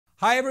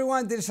Hi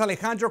everyone, this is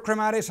Alejandro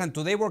Cremades, and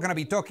today we're going to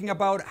be talking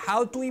about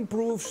how to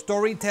improve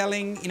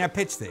storytelling in a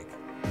pitch deck.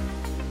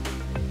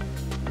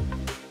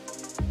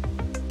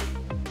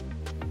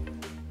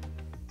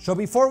 So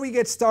before we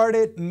get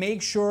started,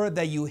 make sure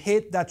that you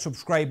hit that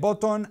subscribe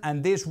button,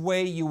 and this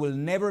way you will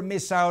never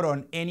miss out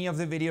on any of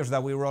the videos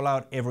that we roll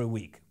out every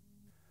week.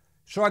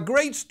 So a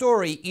great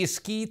story is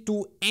key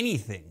to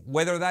anything,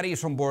 whether that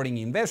is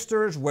onboarding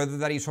investors, whether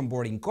that is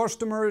onboarding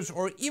customers,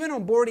 or even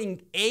onboarding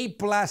A+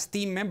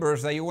 team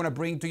members that you want to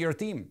bring to your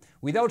team.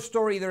 Without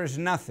story, there is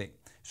nothing.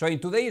 So in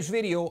today's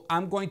video,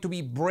 I'm going to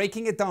be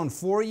breaking it down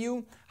for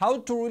you, how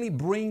to really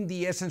bring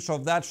the essence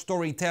of that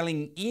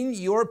storytelling in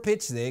your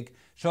pitch deck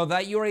so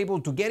that you're able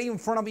to get in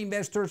front of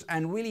investors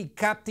and really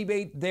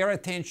captivate their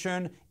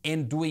attention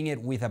and doing it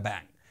with a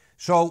bang.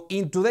 So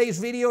in today's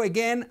video,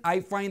 again, I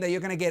find that you're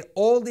gonna get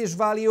all this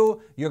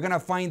value, you're gonna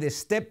find the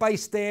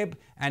step-by-step,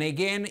 and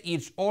again,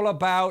 it's all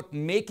about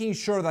making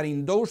sure that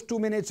in those 2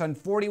 minutes and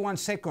 41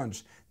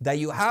 seconds that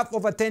you have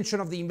of attention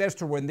of the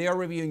investor when they are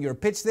reviewing your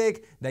pitch deck,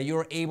 that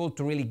you're able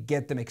to really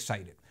get them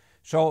excited.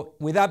 So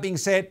with that being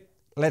said,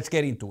 let's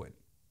get into it.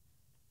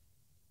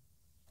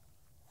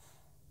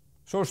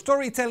 So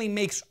storytelling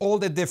makes all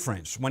the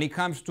difference when it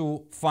comes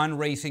to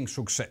fundraising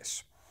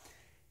success.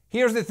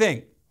 Here's the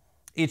thing.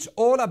 It's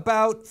all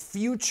about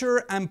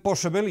future and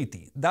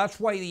possibility. That's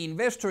why the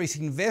investor is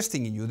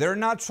investing in you. They're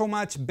not so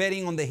much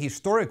betting on the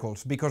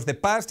historicals because the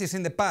past is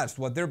in the past.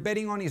 What they're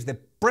betting on is the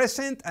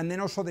present and then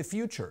also the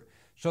future.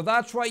 So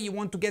that's why you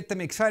want to get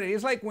them excited.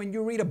 It's like when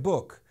you read a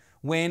book.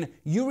 When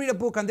you read a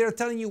book and they're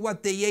telling you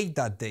what they ate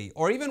that day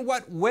or even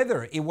what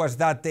weather it was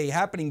that day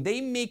happening, they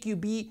make you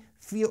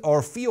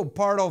feel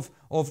part of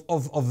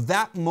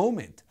that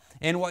moment.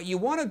 And what you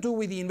want to do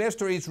with the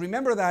investor is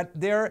remember that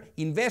they're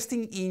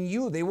investing in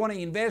you. They want to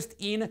invest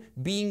in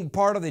being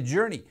part of the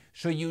journey.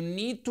 So you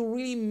need to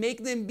really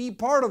make them be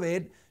part of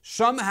it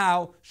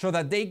somehow so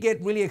that they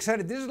get really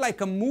excited. This is like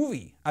a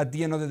movie at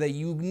the end of the day.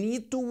 You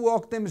need to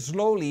walk them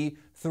slowly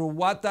through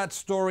what that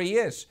story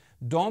is.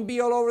 Don't be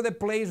all over the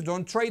place.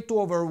 Don't try to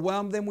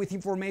overwhelm them with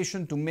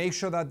information to make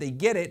sure that they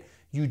get it.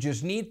 You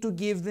just need to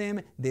give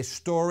them the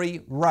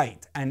story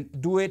right and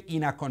do it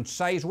in a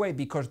concise way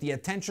because the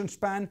attention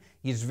span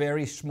is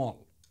very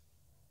small.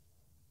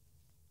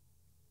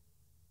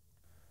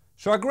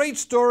 So a great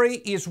story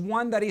is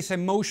one that is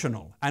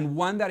emotional and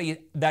one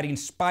that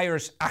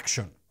inspires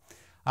action.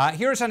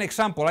 Here's an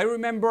example. I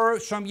remember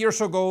some years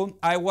ago,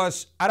 I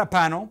was at a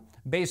panel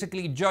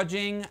basically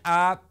judging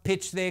a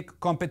pitch deck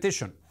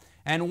competition.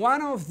 And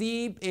one of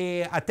the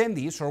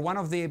attendees, or one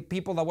of the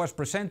people that was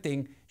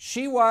presenting,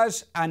 she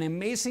was an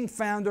amazing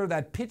founder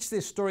that pitched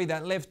this story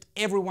that left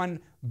everyone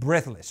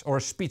breathless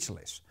or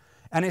speechless.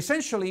 And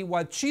essentially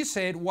what she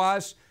said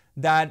was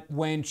that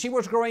when she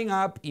was growing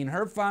up in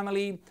her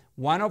family,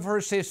 one of her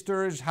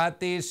sisters had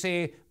this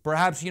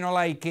perhaps,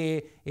 like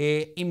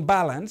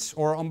imbalance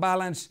or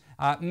unbalance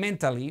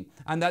mentally,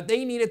 and that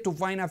they needed to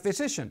find a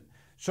physician.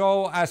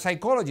 So a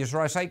psychologist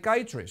or a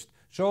psychiatrist.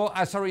 So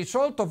as a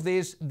result of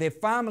this, the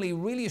family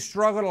really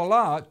struggled a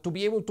lot to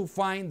be able to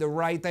find the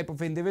right type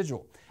of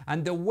individual.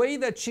 And the way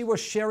that she was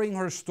sharing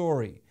her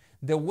story,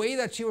 the way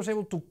that she was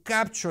able to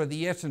capture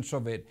the essence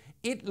of it,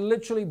 it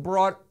literally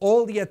brought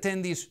all the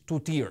attendees to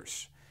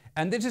tears.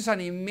 And this is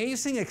an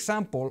amazing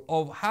example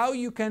of how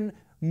you can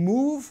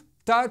move,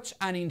 touch,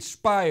 and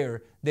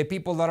inspire the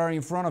people that are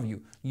in front of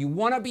you. You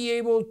want to be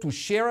able to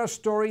share a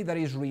story that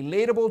is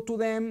relatable to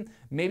them.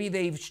 Maybe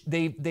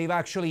they've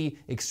actually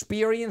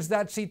experienced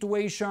that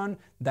situation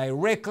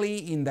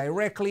directly,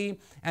 indirectly,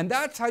 and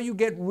that's how you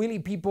get really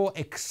people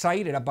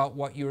excited about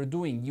what you're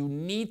doing. You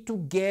need to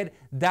get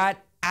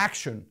that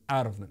action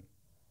out of them.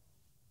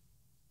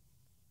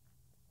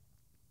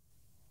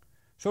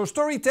 So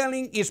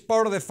storytelling is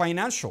part of the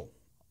financial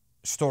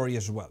story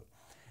as well.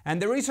 And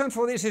the reason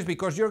for this is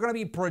because you're going to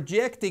be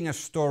projecting a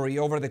story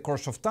over the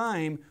course of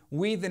time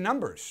with the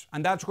numbers.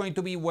 And that's going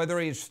to be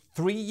whether it's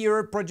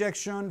 3-year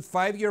projection,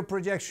 5-year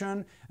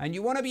projection, and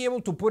you want to be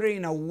able to put it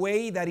in a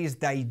way that is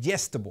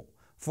digestible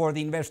for the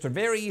investor,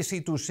 very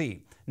easy to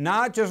see.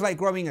 Not just like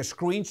grabbing a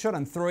screenshot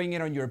and throwing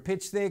it on your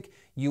pitch deck.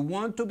 You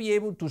want to be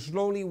able to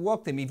slowly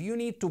walk them. If you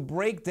need to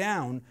break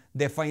down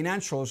the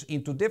financials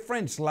into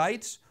different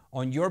slides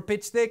on your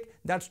pitch deck,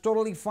 that's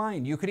totally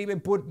fine. You could even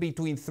put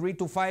between 3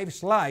 to 5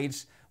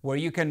 slides where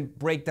you can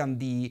break down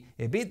the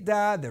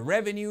EBITDA, the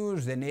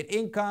revenues, the net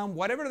income,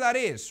 whatever that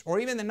is, or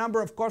even the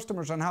number of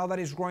customers and how that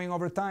is growing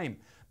over time.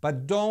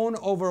 But don't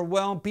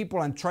overwhelm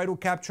people and try to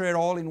capture it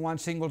all in one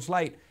single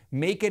slide.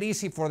 Make it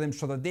easy for them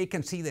so that they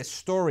can see the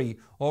story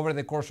over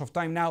the course of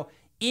time. Now,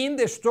 in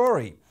the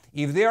story,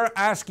 if they are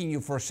asking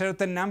you for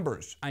certain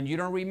numbers and you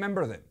don't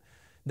remember them,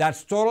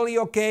 that's totally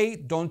okay.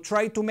 Don't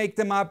try to make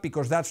them up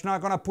because that's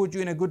not going to put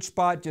you in a good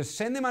spot. Just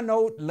send them a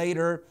note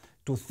later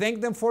to thank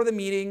them for the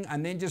meeting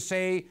and then just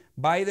say,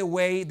 by the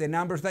way, the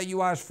numbers that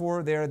you asked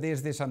for, they're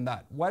this, this, and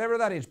that. Whatever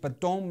that is, but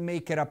don't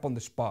make it up on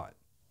the spot.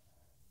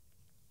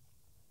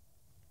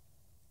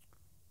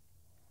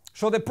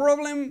 So the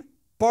problem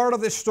part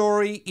of the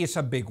story is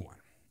a big one.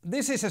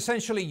 This is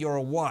essentially your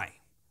why.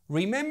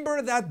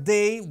 Remember that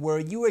day where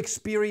you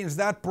experienced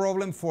that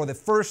problem for the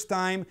first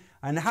time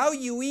and how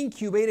you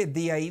incubated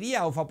the idea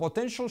of a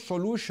potential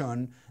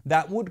solution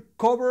that would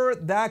cover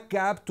that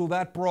gap to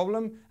that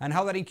problem and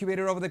how that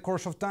incubated over the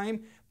course of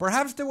time?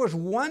 Perhaps there was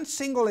one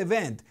single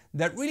event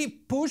that really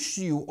pushed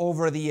you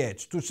over the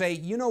edge to say,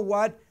 you know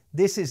what,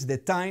 this is the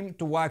time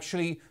to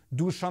actually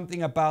do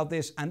something about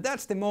this, and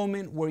that's the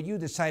moment where you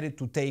decided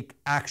to take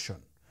action.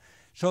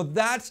 So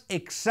that's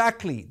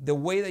exactly the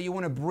way that you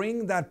want to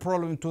bring that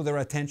problem to their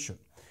attention.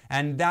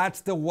 And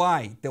that's the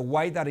why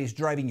that is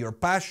driving your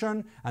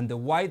passion and the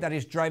why that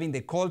is driving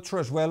the culture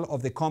as well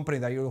of the company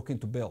that you're looking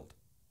to build.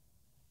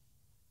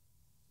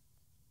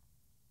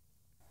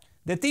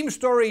 The team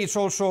story is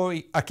also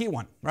a key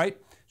one, right?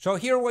 So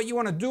here what you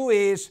want to do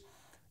is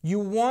you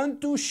want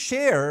to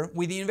share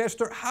with the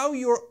investor how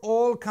you're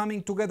all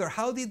coming together.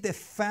 How did the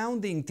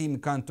founding team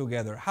come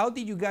together? How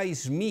did you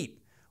guys meet?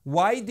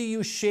 Why do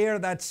you share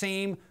that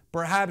same,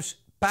 perhaps,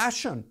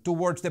 passion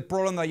towards the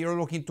problem that you're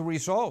looking to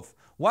resolve?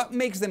 What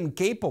makes them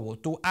capable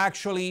to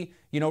actually,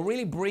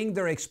 really bring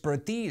their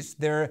expertise,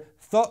 their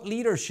thought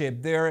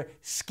leadership, their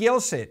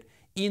skill set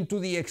into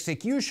the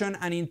execution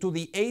and into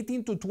the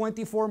 18 to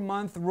 24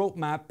 month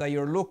roadmap that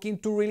you're looking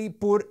to really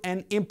put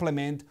and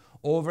implement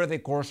over the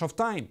course of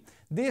time?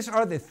 These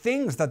are the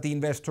things that the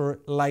investor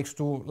likes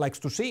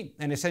to see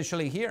and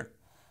essentially hear.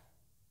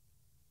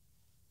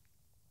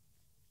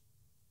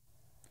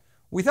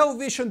 Without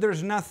vision,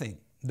 there's nothing.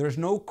 There's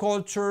no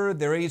culture,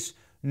 there is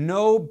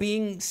no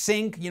being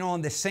sync,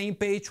 on the same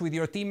page with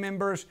your team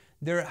members.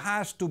 There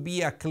has to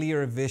be a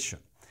clear vision.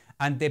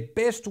 And the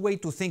best way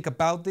to think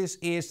about this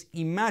is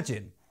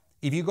imagine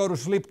if you go to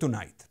sleep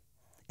tonight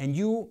and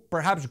you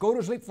perhaps go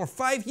to sleep for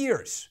 5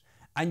 years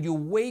and you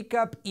wake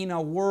up in a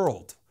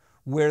world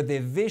where the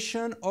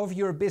vision of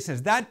your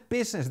business, that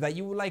business that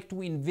you would like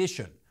to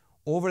envision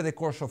over the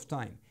course of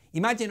time,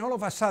 imagine all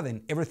of a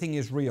sudden everything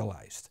is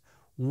realized.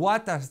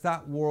 What does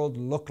that world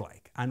look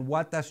like? And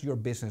what does your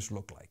business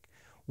look like?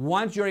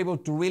 Once you're able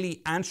to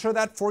really answer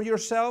that for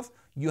yourself,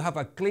 you have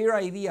a clear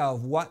idea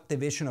of what the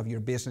vision of your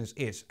business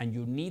is, and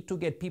you need to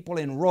get people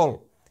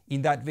enrolled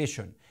in that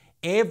vision.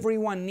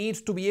 Everyone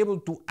needs to be able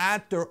to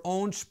add their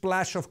own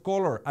splash of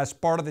color as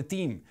part of the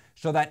team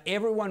so that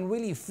everyone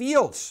really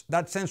feels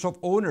that sense of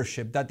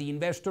ownership that the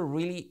investor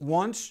really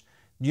wants,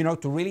 to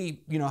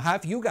really,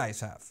 have you guys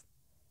have.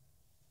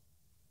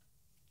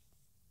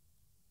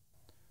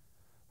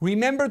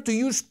 Remember to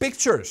use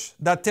pictures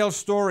that tell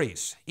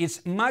stories.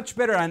 It's much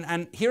better,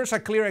 and here's a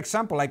clear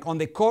example, like on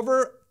the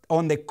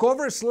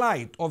cover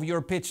slide of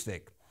your pitch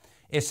deck.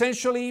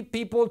 Essentially,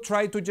 people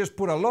try to just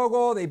put a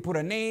logo, they put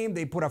a name,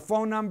 they put a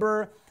phone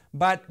number,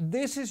 but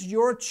this is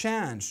your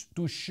chance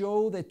to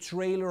show the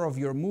trailer of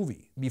your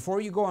movie.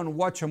 Before you go and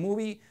watch a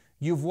movie,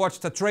 you've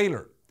watched a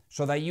trailer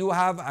so that you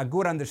have a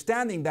good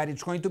understanding that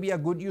it's going to be a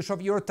good use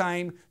of your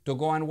time to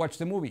go and watch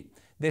the movie.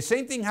 The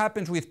same thing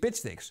happens with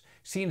pitch decks.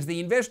 Since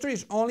the investor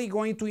is only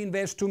going to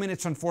invest 2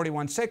 minutes and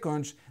 41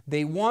 seconds,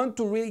 they want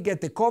to really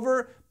get the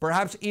cover.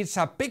 Perhaps it's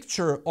a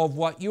picture of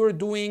what you're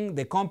doing,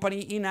 the company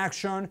in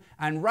action,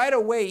 and right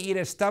away it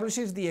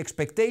establishes the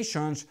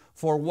expectations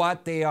for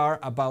what they are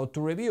about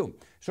to review.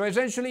 So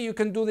essentially you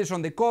can do this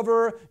on the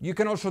cover. You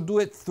can also do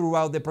it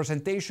throughout the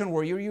presentation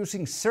where you're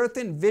using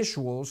certain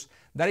visuals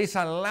that is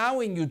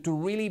allowing you to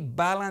really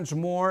balance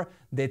more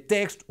the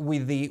text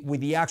with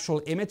the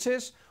actual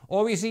images.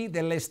 Obviously,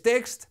 the less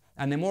text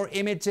and the more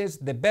images,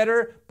 the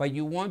better, but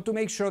you want to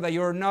make sure that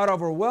you're not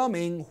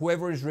overwhelming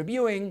whoever is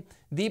reviewing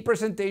the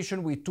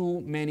presentation with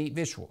too many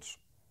visuals.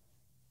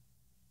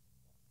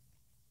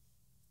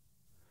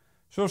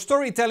 So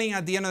storytelling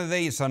at the end of the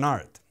day is an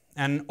art.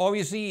 And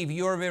obviously, if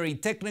you're very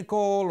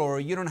technical or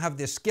you don't have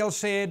the skill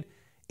set,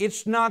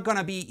 it's not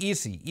gonna be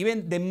easy.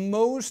 Even the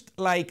most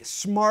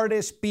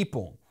smartest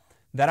people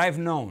that I've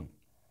known,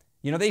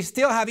 they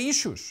still have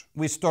issues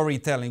with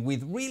storytelling,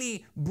 with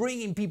really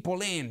bringing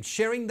people in,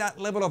 sharing that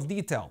level of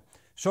detail.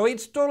 So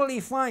it's totally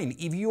fine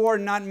if you are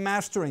not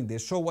mastering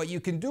this. So what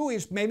you can do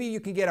is maybe you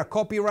can get a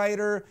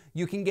copywriter,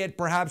 you can get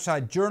perhaps a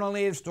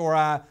journalist or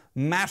a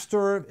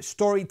master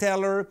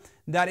storyteller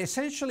that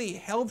essentially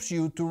helps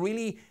you to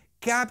really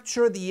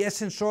capture the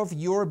essence of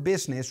your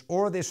business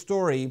or the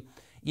story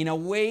in a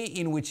way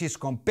in which is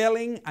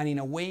compelling and in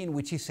a way in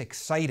which is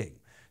exciting.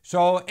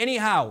 So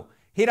anyhow,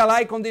 hit a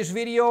like on this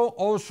video,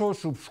 also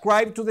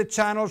subscribe to the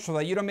channel so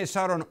that you don't miss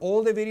out on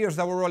all the videos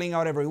that we're rolling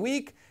out every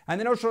week, and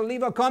then also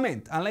leave a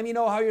comment and let me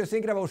know how you're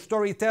thinking about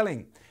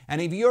storytelling. And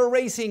if you're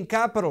raising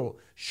capital,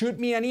 shoot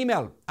me an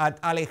email at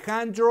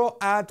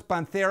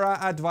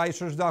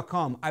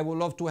alejandro@pantheraadvisors.com. I would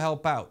love to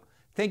help out.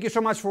 Thank you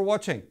so much for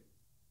watching.